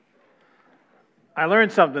I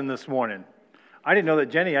learned something this morning. I didn't know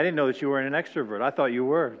that you were an extrovert. I thought you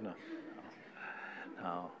were.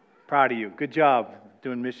 No. Proud of you. Good job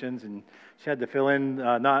doing missions. And she had to fill in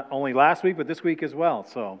not only last week, but this week as well.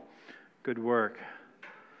 So good work.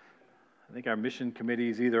 I think our mission committee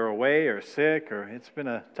is either away or sick, or it's been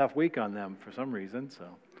a tough week on them for some reason. So,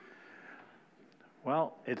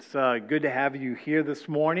 well, it's good to have you here this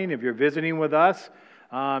morning. If you're visiting with us,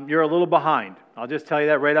 you're a little behind. I'll just tell you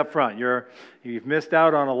that right up front. You've missed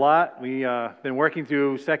out on a lot. We've been working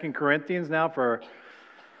through 2 Corinthians now for,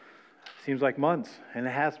 seems like months, and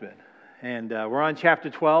it has been. And we're on chapter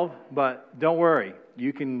 12, but don't worry.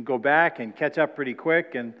 You can go back and catch up pretty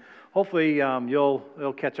quick, and hopefully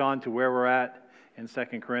you'll catch on to where we're at in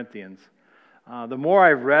 2 Corinthians. The more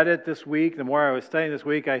I've read it this week, the more I was studying this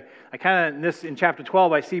week, I kind of, in chapter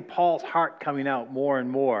 12, I see Paul's heart coming out more and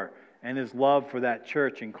more, and his love for that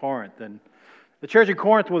church in Corinth. And the church in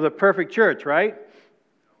Corinth was a perfect church, right?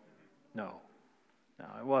 No,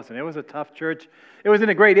 it wasn't. It was a tough church. It was in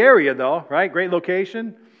a great area, though, right? Great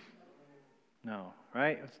location. No,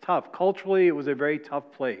 right? It was tough. Culturally, it was a very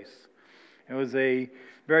tough place. It was a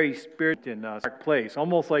very spiritual place,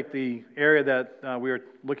 almost like the area that we were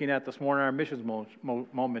looking at this morning, our missions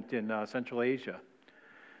moment in Central Asia.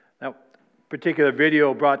 That particular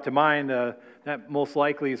video brought to mind that most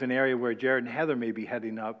likely is an area where Jared and Heather may be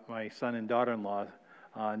heading up, my son and daughter-in-law,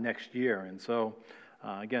 next year. And so,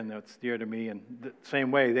 again, that's dear to me. And the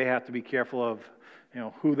same way, they have to be careful of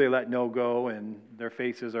who they let go, and their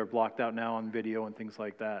faces are blocked out now on video and things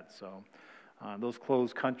like that. So those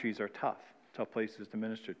closed countries are tough places to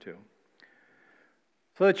minister to.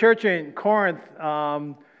 So the church in Corinth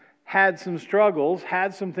had some struggles,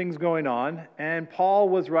 had some things going on, and Paul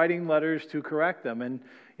was writing letters to correct them. And,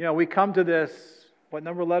 we come to this, what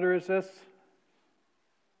number letter is this?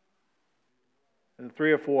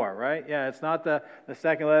 3 or 4, right? Yeah, it's not the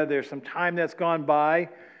second letter. There's some time that's gone by,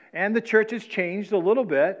 and the church has changed a little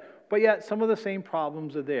bit, but yet some of the same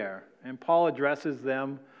problems are there, and Paul addresses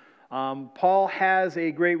them. Paul has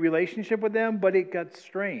a great relationship with them, but it got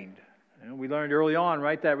strained. We learned early on,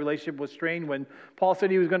 right, that relationship was strained when Paul said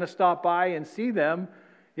he was going to stop by and see them,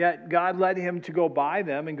 yet God led him to go by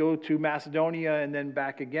them and go to Macedonia and then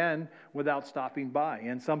back again without stopping by.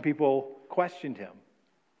 And some people questioned him,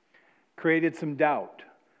 created some doubt.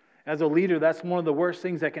 As a leader, that's one of the worst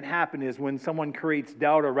things that can happen is when someone creates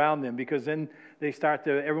doubt around them, because then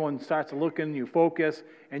everyone starts to look and you focus,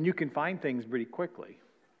 and you can find things pretty quickly.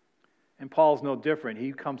 And Paul's no different.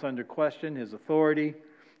 He comes under question, his authority.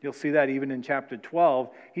 You'll see that even in chapter 12.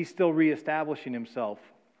 He's still reestablishing himself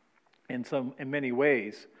in many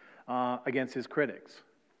ways against his critics.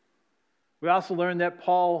 We also learned that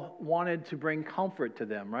Paul wanted to bring comfort to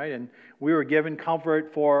them, right? And we were given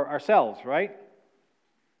comfort for ourselves, right?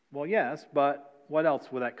 Well, yes, but what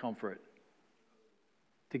else with that comfort?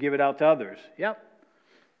 To give it out to others. Yep.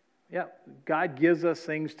 God gives us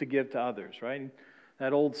things to give to others, right?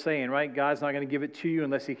 That old saying, right? God's not going to give it to you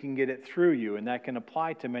unless he can get it through you, and that can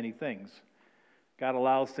apply to many things. God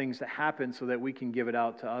allows things to happen so that we can give it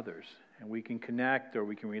out to others, and we can connect, or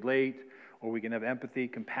we can relate, or we can have empathy,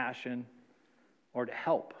 compassion, or to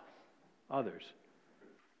help others.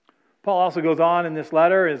 Paul also goes on in this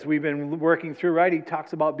letter, as we've been working through, right? He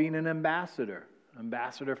talks about being an ambassador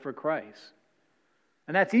for Christ.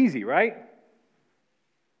 And that's easy, right?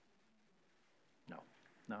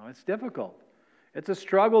 No, it's difficult. It's a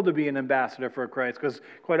struggle to be an ambassador for Christ, because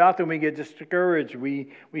quite often we get discouraged. We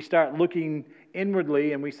start looking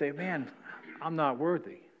inwardly and we say, man, I'm not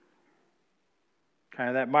worthy. Kind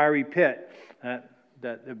of that miry pit,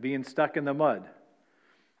 that being stuck in the mud.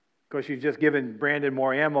 Of course, you've just given Brandon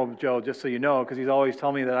more ammo, Joe, just so you know, because he's always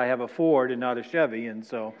telling me that I have a Ford and not a Chevy, and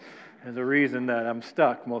so there's a reason that I'm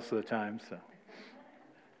stuck most of the time. So you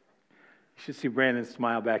should see Brandon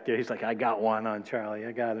smile back there. He's like, I got one on Charlie.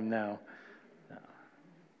 I got him now.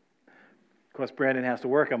 Of course, Brandon has to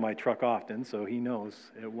work on my truck often, so he knows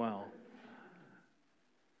it well.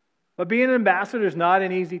 But being an ambassador is not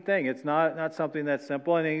an easy thing. It's not something that's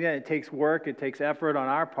simple. And again, it takes work, it takes effort on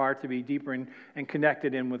our part to be deeper and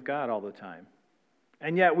connected in with God all the time.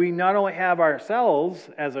 And yet we not only have ourselves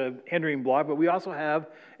as a hindering block, but we also have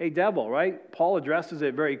a devil, right? Paul addresses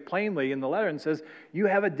it very plainly in the letter and says, you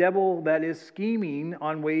have a devil that is scheming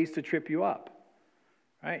on ways to trip you up.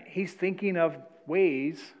 Right? He's thinking of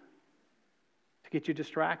ways to get you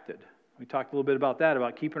distracted. We talked a little bit about that,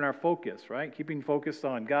 about keeping our focus, right? Keeping focused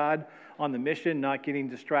on God, on the mission, not getting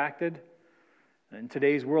distracted. In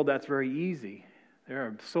today's world, that's very easy. There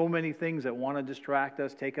are so many things that want to distract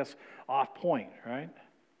us, take us off point, right?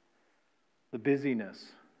 The busyness,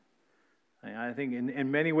 I think in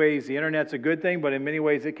many ways the internet's a good thing, but in many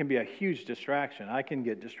ways it can be a huge distraction. I can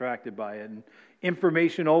get distracted by it. And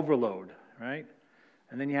information overload, right?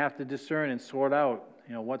 And then you have to discern and sort out,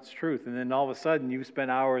 what's truth. And then all of a sudden you spend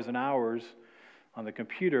hours and hours on the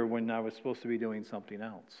computer when I was supposed to be doing something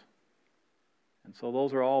else. And so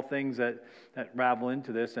those are all things that ravel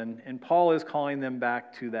into this. And Paul is calling them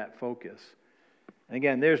back to that focus. And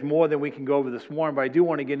again, there's more than we can go over this morning, but I do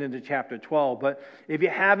want to get into chapter 12. But if you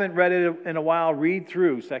haven't read it in a while, read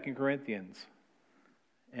through 2 Corinthians.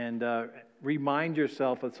 And remind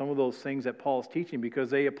yourself of some of those things that Paul's teaching, because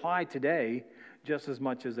they apply today just as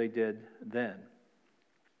much as they did then.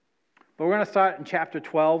 But we're going to start in chapter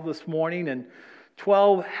 12 this morning. And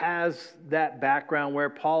 12 has that background where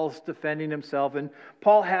Paul's defending himself. And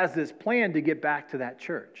Paul has this plan to get back to that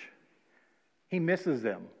church. He misses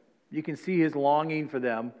them. You can see his longing for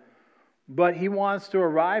them, but he wants to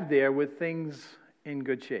arrive there with things in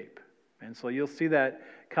good shape. And so you'll see that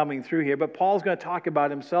coming through here. But Paul's going to talk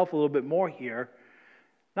about himself a little bit more here,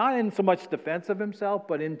 not in so much defense of himself,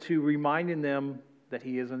 but into reminding them that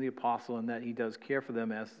he is the apostle and that he does care for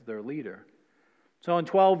them as their leader. So in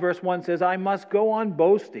 12, verse 1 says, I must go on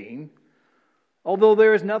boasting, although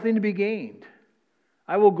there is nothing to be gained.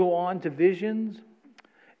 I will go on to visions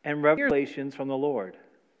and revelations from the Lord.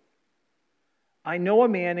 I know a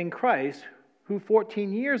man in Christ who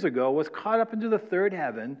 14 years ago was caught up into the third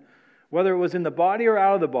heaven. Whether it was in the body or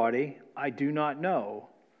out of the body, I do not know.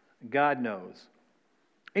 God knows.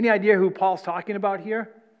 Any idea who Paul's talking about here?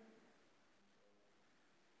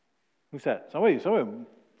 Who said it? Somebody.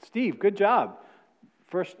 Steve, good job.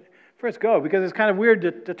 First go, because it's kind of weird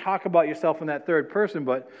to talk about yourself in that third person,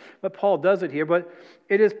 but Paul does it here. But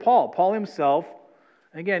it is Paul himself.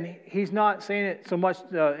 Again, he's not saying it so much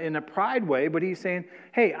in a pride way, but he's saying,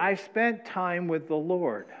 hey, I spent time with the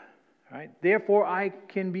Lord, right? Therefore, I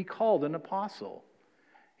can be called an apostle.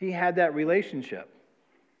 He had that relationship.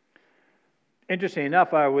 Interesting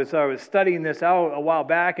enough, I was studying this out a while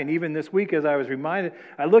back, and even this week as I was reminded,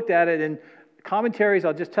 I looked at it, and commentaries,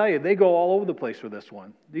 I'll just tell you, they go all over the place for this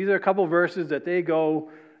one. These are a couple of verses that they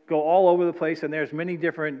go all over the place, and there's many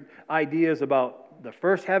different ideas about the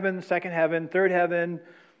first heaven, second heaven, third heaven,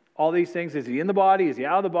 all these things. Is he in the body? Is he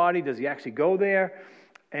out of the body? Does he actually go there?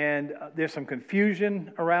 And there's some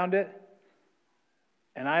confusion around it.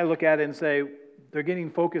 And I look at it and say, they're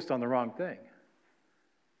getting focused on the wrong thing.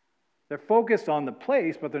 They're focused on the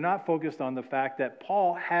place, but they're not focused on the fact that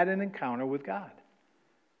Paul had an encounter with God.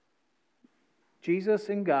 Jesus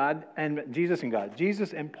and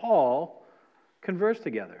Paul conversed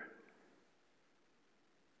together.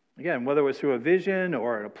 Again, whether it was through a vision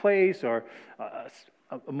or at a place or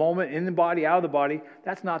a moment in the body, out of the body,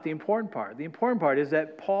 that's not the important part. The important part is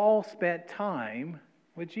that Paul spent time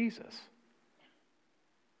with Jesus.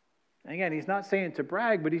 And again, he's not saying it to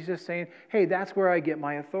brag, but he's just saying, hey, that's where I get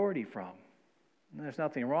my authority from. And there's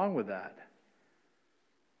nothing wrong with that.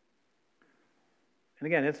 And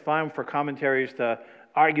again, it's fine for commentaries to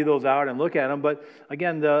argue those out and look at them, but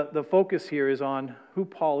again, the focus here is on who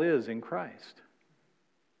Paul is in Christ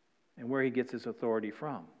and where he gets his authority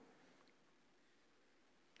from.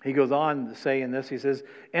 He goes on to say in this, he says,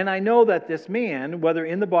 and I know that this man, whether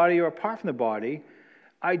in the body or apart from the body,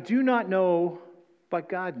 I do not know, but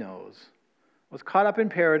God knows, was caught up in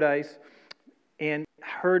paradise and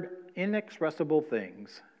heard inexpressible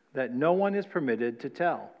things that no one is permitted to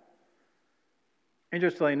tell.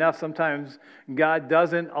 Interestingly enough, sometimes God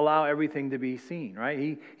doesn't allow everything to be seen,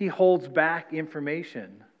 right? He holds back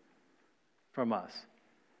information from us.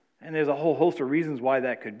 And there's a whole host of reasons why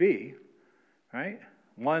that could be, right?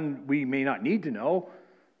 One, we may not need to know,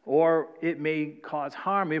 or it may cause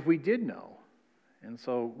harm if we did know. And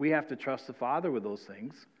so we have to trust the Father with those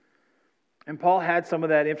things. And Paul had some of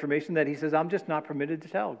that information that he says, I'm just not permitted to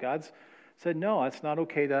tell. God's said, no, it's not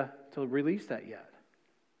okay to release that yet.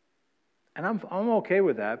 And I'm okay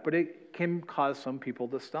with that, but it can cause some people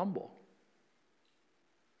to stumble.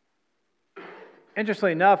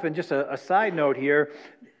 Interestingly enough, and just a side note here,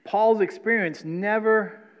 Paul's experience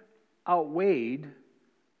never outweighed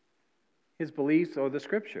his beliefs or the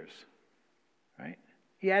scriptures, right?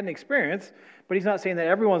 He had an experience, but he's not saying that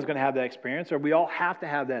everyone's going to have that experience or we all have to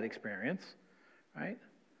have that experience, right?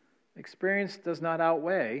 Experience does not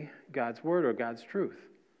outweigh God's word or God's truth.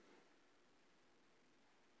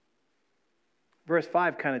 Verse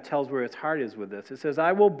 5 kind of tells where its heart is with this. It says,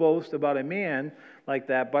 I will boast about a man like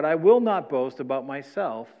that, but I will not boast about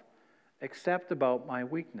myself except about my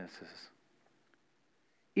weaknesses.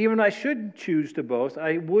 Even I should choose to boast,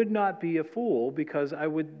 I would not be a fool because I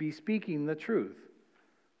would be speaking the truth.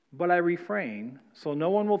 But I refrain, so no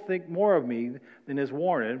one will think more of me than is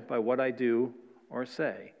warranted by what I do or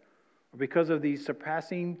say, or because of these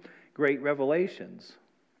surpassing great revelations.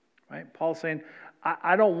 Right? Paul's saying,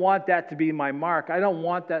 I don't want that to be my mark. I don't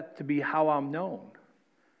want that to be how I'm known.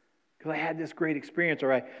 Because I had this great experience,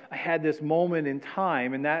 or I had this moment in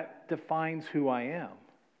time, and that defines who I am.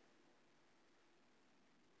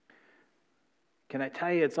 Can I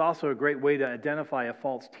tell you, it's also a great way to identify a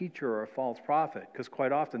false teacher or a false prophet, because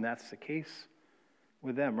quite often that's the case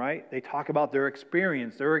with them, right? They talk about their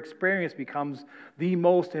experience. Their experience becomes the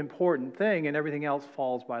most important thing, and everything else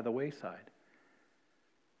falls by the wayside.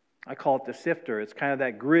 I call it the sifter. It's kind of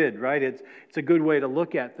that grid, right? It's a good way to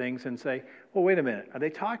look at things and say, well, wait a minute. Are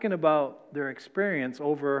they talking about their experience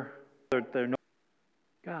over their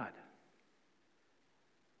God?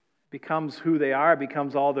 Becomes who they are,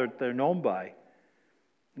 becomes all they're known by.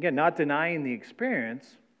 Again, not denying the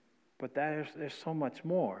experience, but there's so much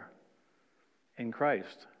more in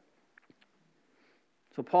Christ.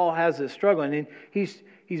 So Paul has this struggle, and he's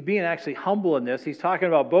being actually humble in this. He's talking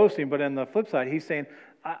about boasting, but on the flip side, he's saying,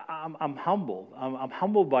 I'm humbled. I'm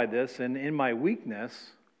humbled by this, and in my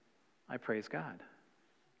weakness, I praise God.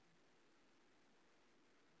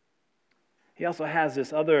 He also has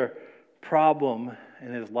this other problem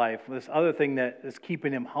in his life, this other thing that is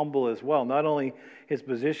keeping him humble as well. Not only his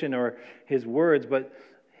position or his words, but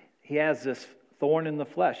he has this thorn in the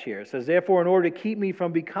flesh here. It says, therefore, in order to keep me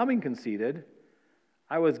from becoming conceited,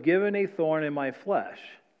 I was given a thorn in my flesh,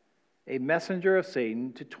 a messenger of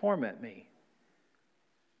Satan to torment me.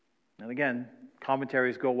 And again,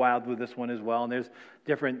 commentaries go wild with this one as well, and there's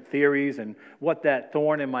different theories and what that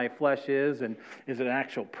thorn in my flesh is, and is it an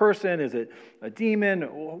actual person, is it a demon,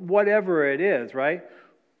 whatever it is, right?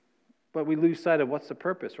 But we lose sight of what's the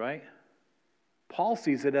purpose, right? Paul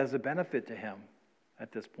sees it as a benefit to him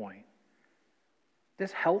at this point.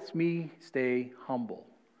 This helps me stay humble.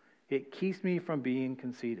 It keeps me from being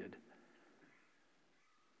conceited.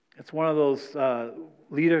 It's one of those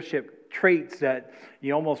leadership traits that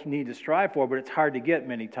you almost need to strive for, but it's hard to get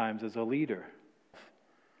many times as a leader.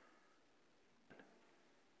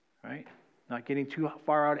 Right? Not getting too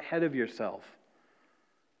far out ahead of yourself.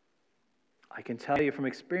 I can tell you from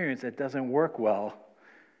experience that doesn't work well.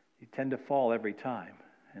 You tend to fall every time.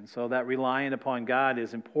 And so that relying upon God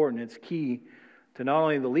is important. It's key to not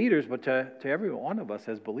only the leaders, but to every one of us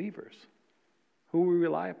as believers. Who we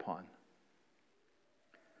rely upon.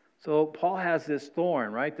 So Paul has this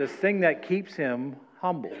thorn, right? This thing that keeps him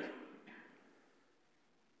humbled.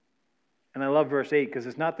 And I love verse 8 because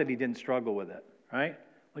it's not that he didn't struggle with it, right?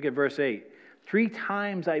 Look at verse 8. 3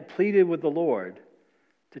 times I pleaded with the Lord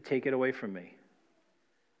to take it away from me.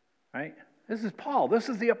 Right? This is Paul. This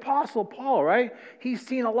is the Apostle Paul, right? He's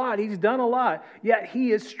seen a lot. He's done a lot. Yet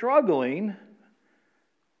he is struggling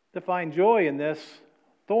to find joy in this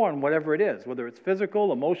thorn, whatever it is, whether it's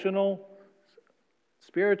physical, emotional,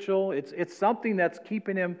 spiritual. It's something that's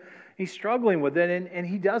keeping him, he's struggling with it, and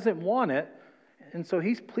he doesn't want it. And so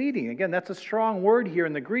he's pleading. Again, that's a strong word here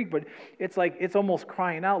in the Greek, but it's like it's almost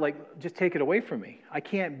crying out, like, just take it away from me. I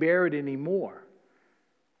can't bear it anymore.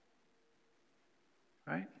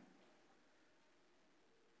 Right?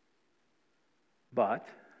 But,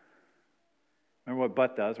 remember what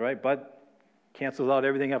but does, right? But cancels out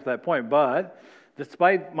everything up to that point. But,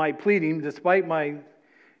 despite my pleading, despite my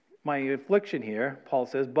affliction here, Paul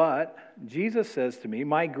says, but Jesus says to me,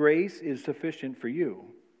 my grace is sufficient for you.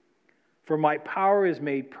 For my power is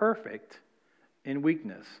made perfect in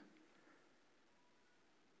weakness.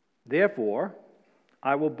 Therefore,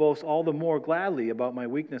 I will boast all the more gladly about my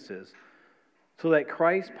weaknesses, so that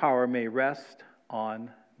Christ's power may rest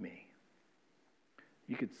on me.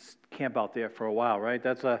 You could camp out there for a while, right?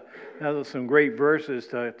 Those are some great verses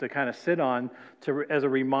to kind of sit on as a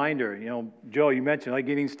reminder. You know, Joe, you mentioned like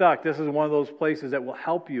getting stuck. This is one of those places that will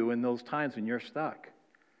help you in those times when you're stuck.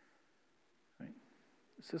 Right?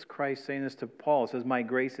 This is Christ saying this to Paul. It says, my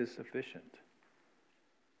grace is sufficient.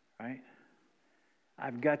 Right?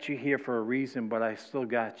 I've got you here for a reason, but I still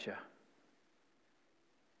got you.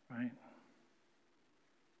 Right?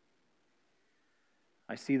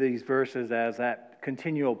 I see these verses as that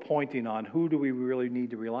continual pointing on who do we really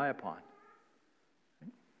need to rely upon.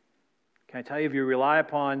 Can I tell you, if you rely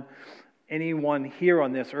upon anyone here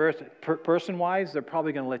on this earth, person-wise, they're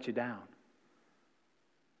probably going to let you down.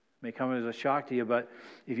 It may come as a shock to you, but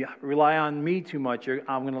if you rely on me too much,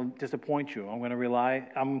 I'm going to disappoint you. If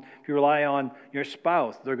you rely on your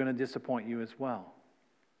spouse, they're going to disappoint you as well.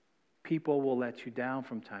 People will let you down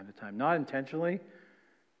from time to time. Not intentionally,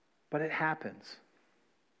 but it happens.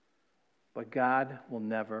 But God will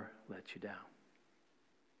never let you down.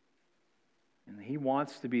 And he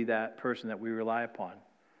wants to be that person that we rely upon.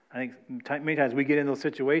 I think many times we get in those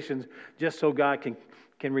situations just so God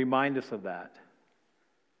can remind us of that.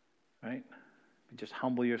 Right? Just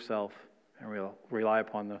humble yourself and rely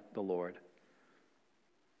upon the Lord.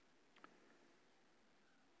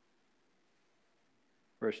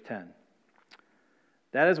 Verse 10.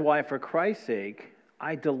 That is why, for Christ's sake,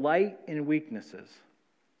 I delight in weaknesses,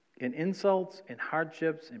 in insults, in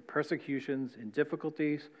hardships, in persecutions, in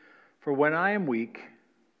difficulties. For when I am weak,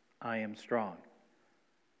 I am strong.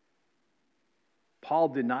 Paul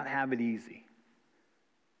did not have it easy.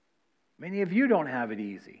 Many of you don't have it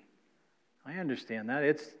easy. I understand that.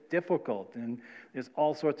 It's difficult, and there's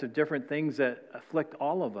all sorts of different things that afflict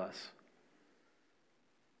all of us.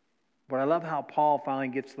 But I love how Paul finally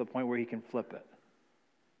gets to the point where he can flip it.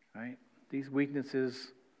 Right? These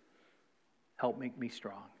weaknesses help make me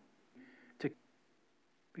strong.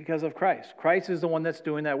 Because of Christ. Christ is the one that's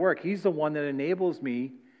doing that work. He's the one that enables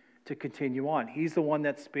me to continue on. He's the one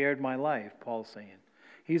that spared my life, Paul's saying.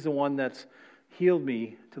 He's the one that's healed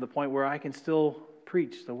me to the point where I can still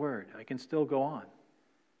preach the word. I can still go on.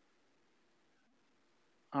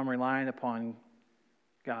 I'm relying upon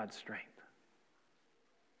God's strength.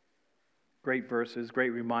 Great verses,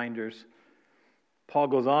 great reminders. Paul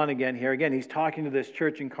goes on again here. Again, he's talking to this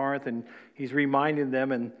church in Corinth, and he's reminding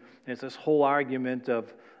them, and it's this whole argument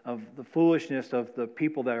of the foolishness of the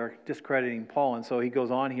people that are discrediting Paul. And so he goes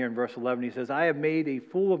on here in verse 11. He says, I have made a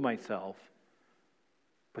fool of myself,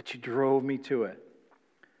 but you drove me to it.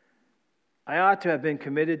 I ought to have been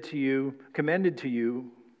commended to you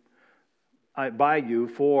by you,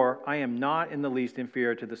 for I am not in the least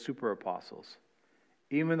inferior to the super apostles,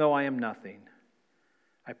 even though I am nothing.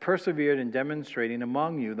 I persevered in demonstrating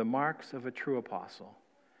among you the marks of a true apostle,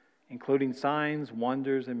 including signs,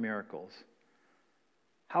 wonders, and miracles.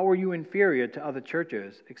 How were you inferior to other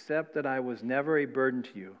churches, except that I was never a burden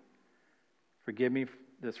to you? Forgive me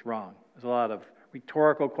this wrong. There's a lot of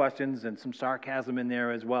rhetorical questions and some sarcasm in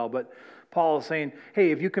there as well. But Paul is saying,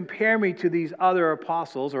 hey, if you compare me to these other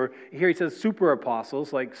apostles, or here he says super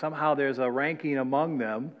apostles, like somehow there's a ranking among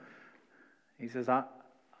them. He says,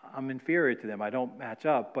 I'm inferior to them. I don't match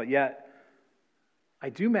up. But yet, I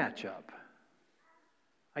do match up.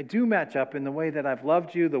 I do match up in the way that I've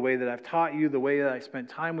loved you, the way that I've taught you, the way that I spent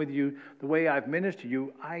time with you, the way I've ministered to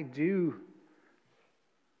you. I do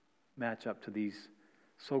match up to these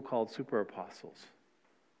so-called super apostles.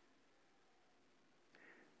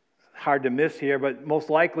 Hard to miss here, but most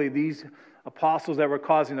likely these apostles that were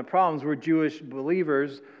causing the problems were Jewish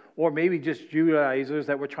believers, or maybe just Judaizers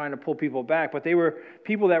that were trying to pull people back, but they were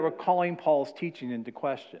people that were calling Paul's teaching into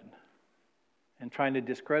question and trying to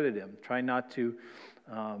discredit him, trying not to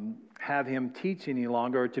have him teach any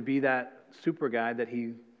longer, or to be that super guy that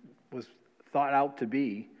he was thought out to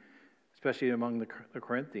be, especially among the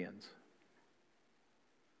Corinthians.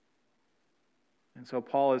 And so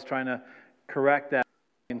Paul is trying to correct that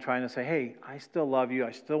and trying to say, hey, I still love you.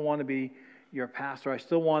 I still want to be your pastor. I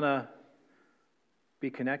still want to be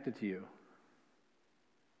connected to you.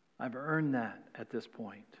 I've earned that at this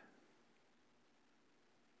point.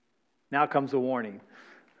 Now comes the warning.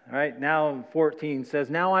 All right, now 14 says,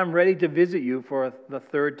 now I'm ready to visit you for the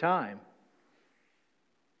third time.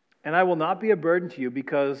 And I will not be a burden to you,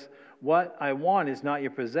 because what I want is not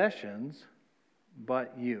your possessions,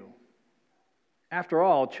 but you. After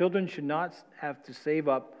all, children should not have to save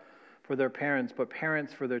up for their parents, but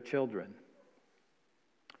parents for their children.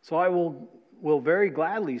 So I will very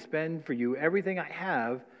gladly spend for you everything I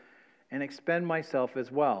have and expend myself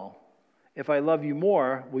as well. If I love you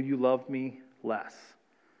more, will you love me less?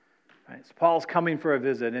 Right, so Paul's coming for a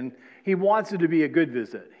visit, and he wants it to be a good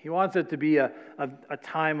visit. He wants it to be a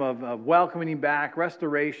time of welcoming him back,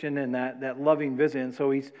 restoration, and that loving visit. And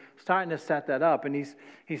so he's starting to set that up, and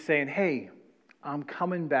he's saying, hey, I'm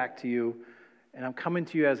coming back to you, and I'm coming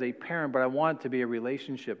to you as a parent, but I want it to be a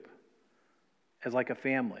relationship as like a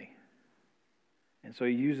family. And so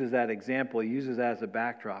he uses that example, he uses that as a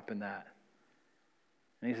backdrop in that.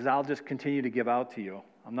 And he says, I'll just continue to give out to you.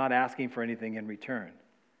 I'm not asking for anything in return.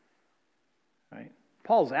 Right?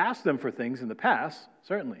 Paul's asked them for things in the past,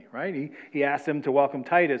 certainly, right? He asked them to welcome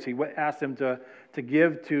Titus. He asked them to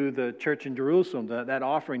give to the church in Jerusalem, that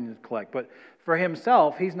offering to collect. But for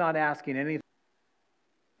himself, he's not asking anything,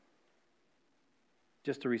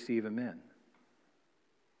 just to receive him in.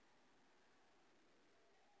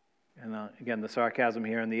 And again, the sarcasm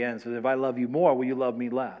here in the end says, if I love you more, will you love me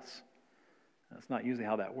less? That's not usually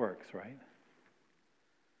how that works, right?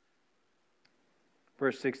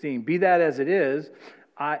 Verse 16, be that as it is,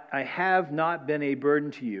 I have not been a burden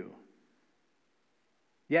to you.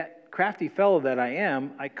 Yet crafty fellow that I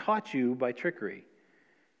am, I caught you by trickery.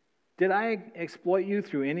 Did I exploit you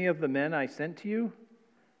through any of the men I sent to you?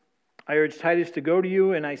 I urged Titus to go to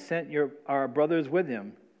you, and I sent our brothers with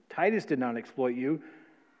him. Titus did not exploit you,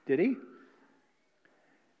 did he?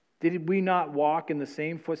 Did we not walk in the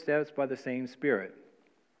same footsteps by the same Spirit?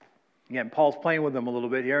 Again, Paul's playing with them a little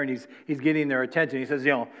bit here, and he's getting their attention. He says,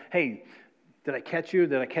 hey, did I catch you?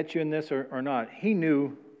 Did I catch you in this or not? He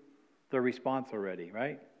knew the response already,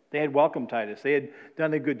 right? They had welcomed Titus. They had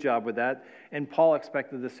done a good job with that, and Paul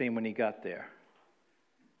expected the same when he got there.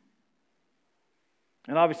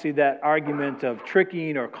 And obviously that argument of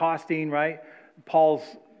tricking or costing, right?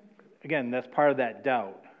 Again, that's part of that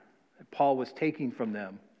doubt that Paul was taking from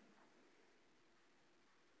them,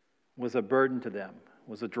 was a burden to them,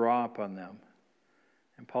 was a draw upon them.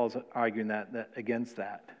 And Paul's arguing that against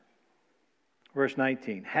that. Verse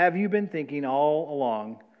 19, have you been thinking all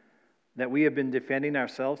along that we have been defending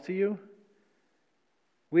ourselves to you?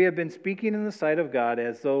 We have been speaking in the sight of God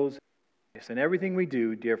as those, and everything we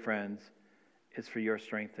do, dear friends, is for your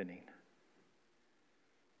strengthening.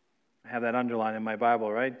 I have that underlined in my Bible,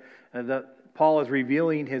 right? Paul is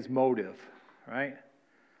revealing his motive, right?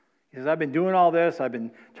 He says, I've been doing all this, I've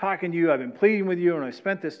been talking to you, I've been pleading with you, and I've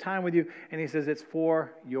spent this time with you. And he says, it's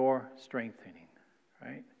for your strengthening,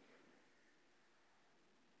 right?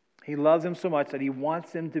 He loves them so much that he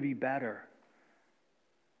wants them to be better.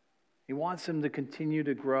 He wants them to continue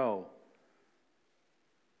to grow.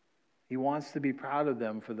 He wants to be proud of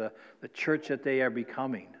them for the church that they are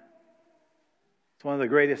becoming. It's one of the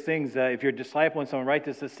greatest things if you're discipling someone, right,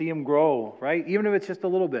 is to see them grow, right? Even if it's just a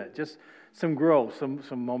little bit, just some growth, some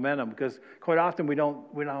momentum, because quite often we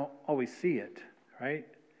don't always see it, right?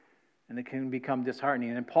 And it can become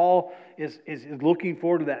disheartening. And Paul is looking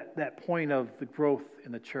forward to that point of the growth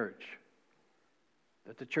in the church.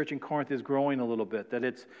 That the church in Corinth is growing a little bit, that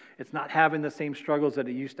it's not having the same struggles that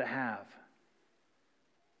it used to have.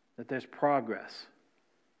 That there's progress.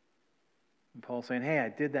 And Paul's saying, hey, I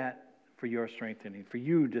did that for your strengthening, for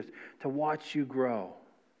you to watch you grow.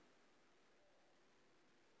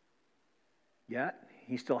 Yet,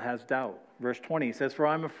 he still has doubt. Verse 20, he says, for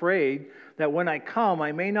I'm afraid that when I come,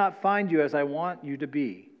 I may not find you as I want you to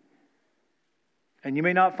be. And you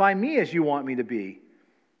may not find me as you want me to be.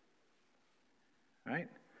 Right?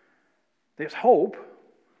 There's hope,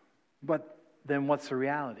 but then what's the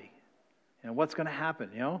reality? What's going to happen,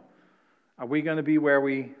 Are we going to be where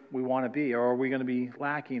we want to be? Or are we going to be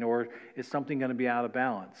lacking? Or is something going to be out of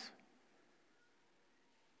balance?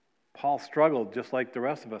 Paul struggled just like the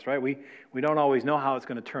rest of us, right? We don't always know how it's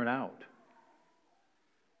going to turn out.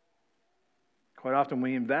 Quite often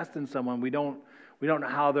we invest in someone, we don't know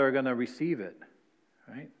how they're going to receive it,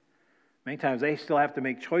 right? Many times they still have to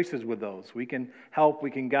make choices with those. We can help, we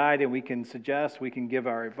can guide, and we can suggest, we can give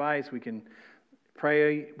our advice, we can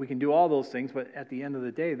pray, we can do all those things, but at the end of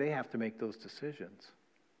the day, they have to make those decisions.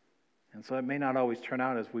 And so it may not always turn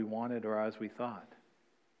out as we wanted or as we thought.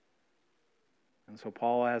 And so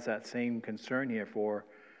Paul has that same concern here for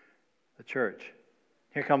the church.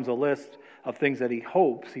 Here comes a list of things that he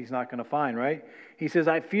hopes he's not going to find, right? He says,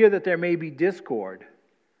 I fear that there may be discord,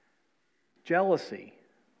 jealousy,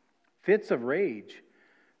 fits of rage,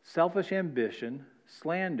 selfish ambition,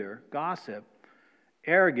 slander, gossip,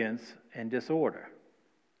 arrogance, and disorder.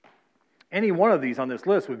 Any one of these on this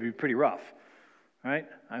list would be pretty rough, right?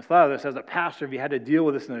 I thought of this as a pastor, if you had to deal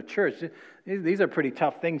with this in a church, these are pretty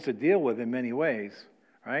tough things to deal with in many ways,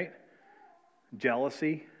 right?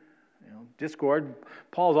 Jealousy, discord.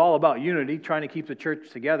 Paul's all about unity, trying to keep the church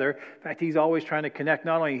together. In fact, he's always trying to connect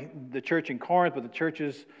not only the church in Corinth, but the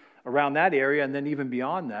churches around that area, and then even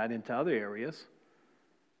beyond that into other areas.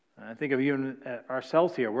 I think of even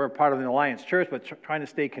ourselves here. We're a part of an Alliance Church, but trying to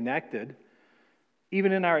stay connected,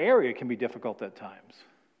 even in our area, can be difficult at times.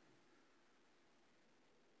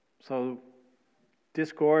 So,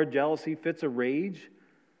 discord, jealousy, fits of rage.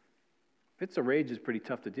 Fits of rage is pretty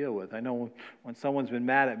tough to deal with. I know when someone's been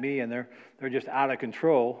mad at me and they're just out of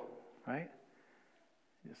control, right?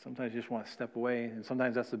 Sometimes you just want to step away, and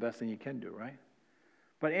sometimes that's the best thing you can do, right?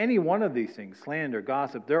 But any one of these things, slander,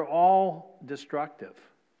 gossip, they're all destructive.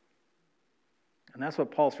 And that's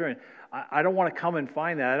what Paul's fearing. I don't want to come and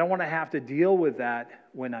find that. I don't want to have to deal with that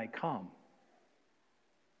when I come.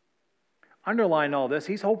 Underline all this,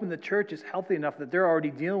 he's hoping the church is healthy enough that they're already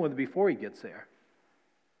dealing with it before he gets there.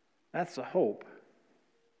 That's the hope.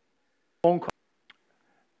 Phone call.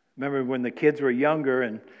 Remember when the kids were younger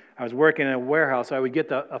and I was working in a warehouse, I would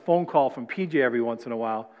get a phone call from PJ every once in a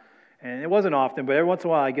while. And it wasn't often, but every once in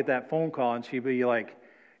a while I get that phone call and she'd be like,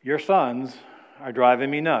 your sons are driving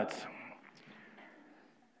me nuts.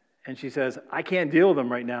 And she says, I can't deal with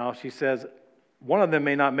them right now. She says, one of them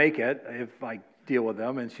may not make it if I deal with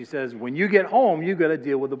them. And she says, when you get home, you got to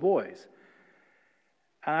deal with the boys.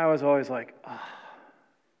 And I was always like, oh.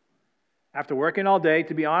 After working all day,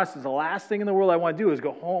 to be honest, it's the last thing in the world I want to do is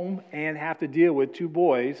go home and have to deal with two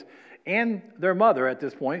boys and their mother at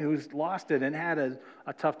this point who's lost it and had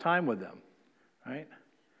a tough time with them, right?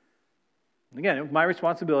 Again, it was my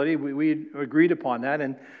responsibility. We agreed upon that.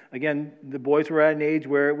 And again, the boys were at an age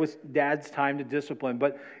where it was Dad's time to discipline.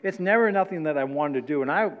 But it's never nothing that I wanted to do.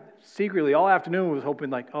 And I secretly, all afternoon, was hoping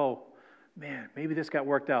like, oh, man, maybe this got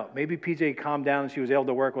worked out. Maybe PJ calmed down and she was able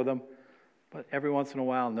to work with him. But every once in a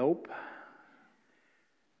while, nope.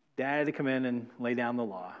 Dad had to come in and lay down the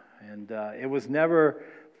law. And it was never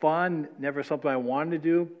fun, never something I wanted to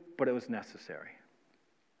do, but it was necessary.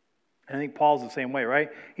 I think Paul's the same way, right?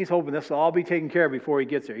 He's hoping this will all be taken care of before he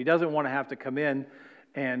gets there. He doesn't want to have to come in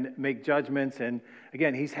and make judgments. And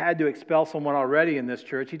again, he's had to expel someone already in this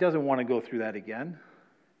church. He doesn't want to go through that again.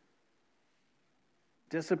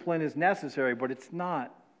 Discipline is necessary, but it's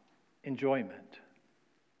not enjoyment,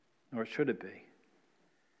 nor should it be.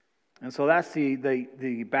 And so that's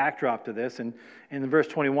the backdrop to this. And in verse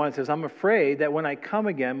 21, it says, I'm afraid that when I come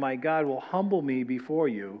again, my God will humble me before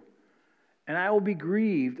you, and I will be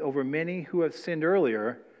grieved over many who have sinned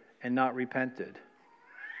earlier and not repented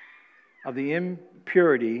of the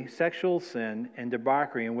impurity, sexual sin, and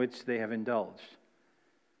debauchery in which they have indulged.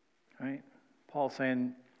 Right? Paul's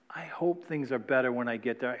saying, I hope things are better when I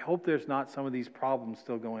get there. I hope there's not some of these problems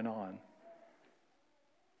still going on.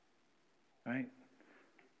 Right?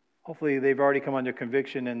 Hopefully they've already come under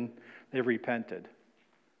conviction and they've repented.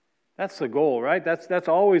 That's the goal, right? That's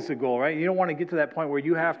always the goal, right? You don't want to get to that point where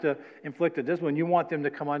you have to inflict a discipline. You want them to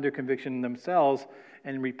come under conviction themselves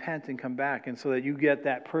and repent and come back. And so that you get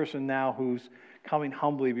that person now who's coming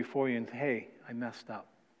humbly before you and say, hey, I messed up.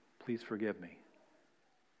 Please forgive me.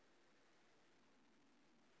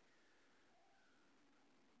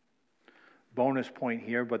 Bonus point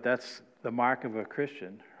here, but that's the mark of a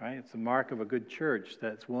Christian, right? It's the mark of a good church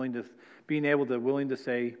that's willing to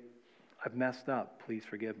say, I've messed up. Please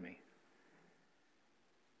forgive me.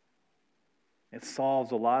 It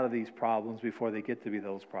solves a lot of these problems before they get to be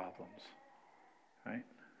those problems, right?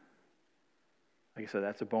 Like I said,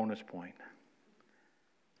 that's a bonus point.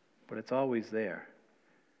 But it's always there.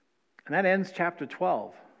 And that ends chapter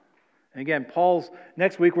 12. And again,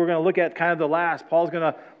 next week we're going to look at kind of the last. Paul's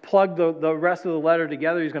going to plug the rest of the letter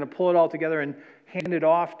together. He's going to pull it all together and hand it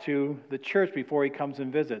off to the church before he comes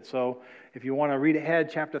and visits. So if you want to read ahead,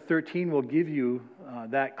 chapter 13 will give you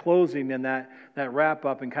that closing and that wrap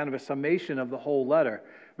up and kind of a summation of the whole letter.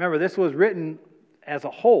 Remember, this was written as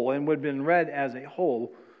a whole and would have been read as a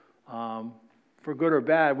whole. For good or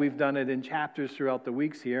bad, we've done it in chapters throughout the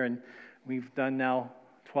weeks here, and we've done now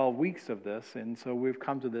 12 weeks of this, and so we've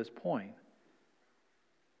come to this point.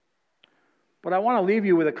 But I want to leave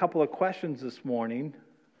you with a couple of questions this morning.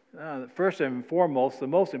 First and foremost, the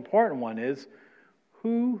most important one is,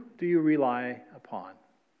 who do you rely upon?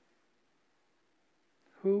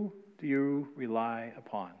 Who do you rely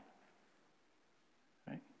upon?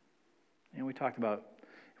 Right? And we talked about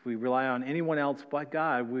if we rely on anyone else but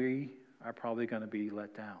God, we are probably going to be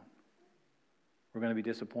let down. We're going to be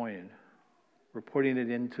disappointed. We're putting it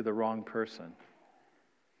into the wrong person.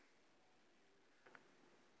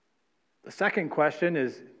 The second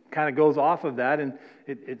question kind of goes off of that, and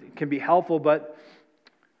it can be helpful, but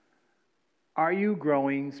are you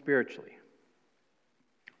growing spiritually?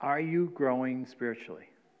 Are you growing spiritually?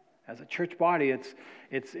 As a church body,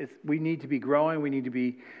 we need to be growing. We need to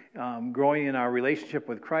be growing in our relationship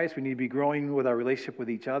with Christ. We need to be growing with our relationship with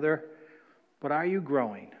each other. But are you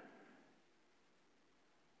growing?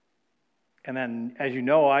 And then, as you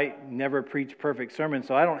know, I never preach perfect sermons,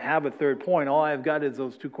 so I don't have a third point. All I've got is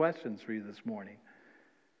those 2 questions for you this morning.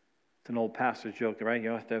 It's an old pastor's joke, right? You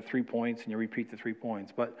have to have 3 points, and you repeat the 3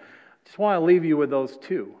 points. But I just want to leave you with those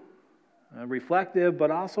 2. Reflective, but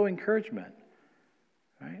also encouragement.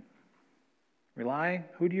 Right?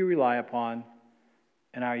 Who do you rely upon,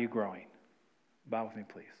 and are you growing? Bow with me,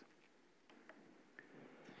 please.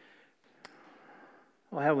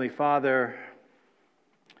 Well, Heavenly Father,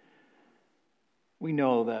 we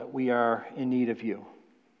know that we are in need of you.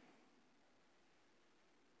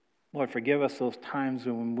 Lord, forgive us those times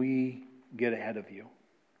when we get ahead of you,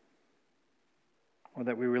 or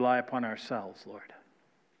that we rely upon ourselves, Lord,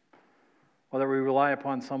 or that we rely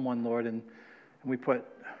upon someone, Lord, and we put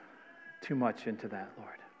too much into that,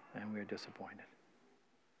 Lord, and we are disappointed.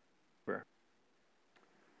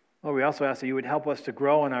 Lord, we also ask that you would help us to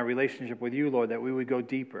grow in our relationship with you, Lord, that we would go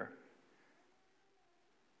deeper,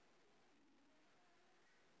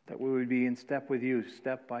 that we would be in step with you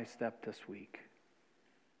step by step this week.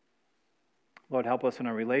 Lord, help us in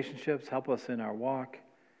our relationships, help us in our walk,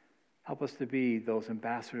 help us to be those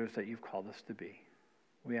ambassadors that you've called us to be.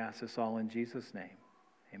 We ask this all in Jesus' name.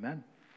 Amen.